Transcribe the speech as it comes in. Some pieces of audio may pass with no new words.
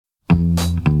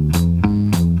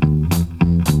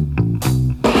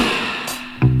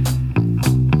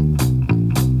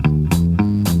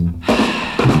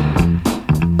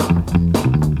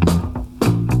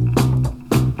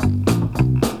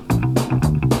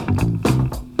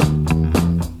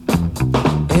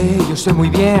sé muy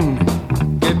bien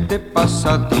qué te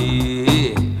pasa a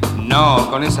ti.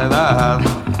 No, con esa edad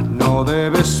no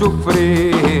debes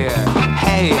sufrir.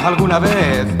 Hey, ¿alguna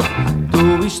vez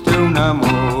tuviste un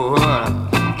amor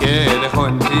que dejó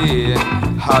en ti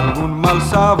algún mal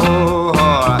sabor?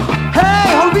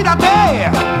 Hey,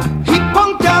 olvídate y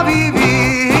ponte a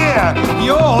vivir.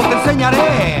 Yo te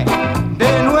enseñaré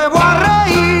de nuevo a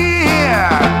reír.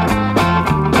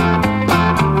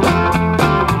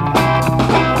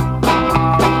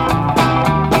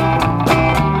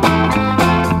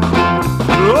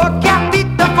 Lo que a ti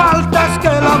te falta es que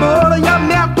el amor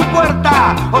llame a tu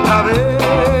puerta otra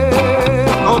vez,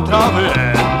 otra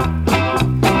vez.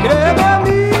 Créeme a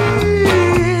mí,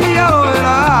 ya lo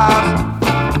verás,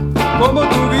 como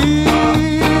tu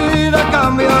vida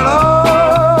cambiará.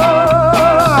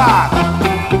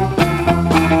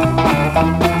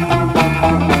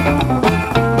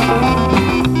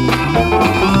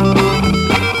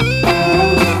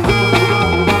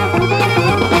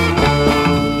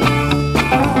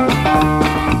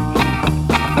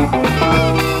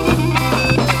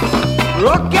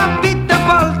 Lo que a ti te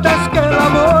falta es que el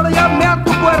amor llame a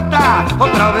tu puerta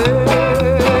otra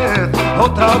vez,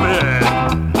 otra vez.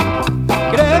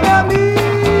 Créeme a mí,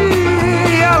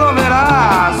 ya lo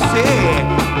verás, sí,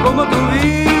 como tu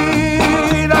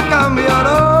vida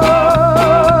cambiará.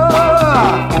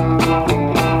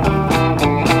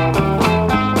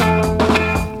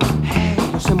 Hey,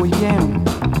 yo sé muy bien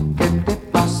qué te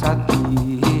pasa a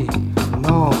ti.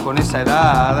 No, con esa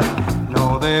edad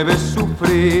no debes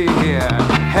sufrir.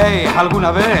 Hey,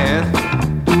 ¿alguna vez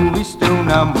tuviste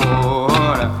un amor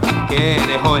que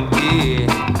dejó en ti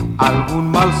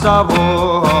algún mal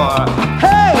sabor?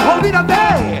 Hey,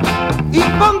 olvídate y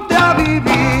ponte a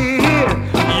vivir.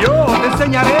 Yo te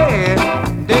enseñaré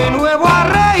de nuevo a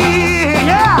reír.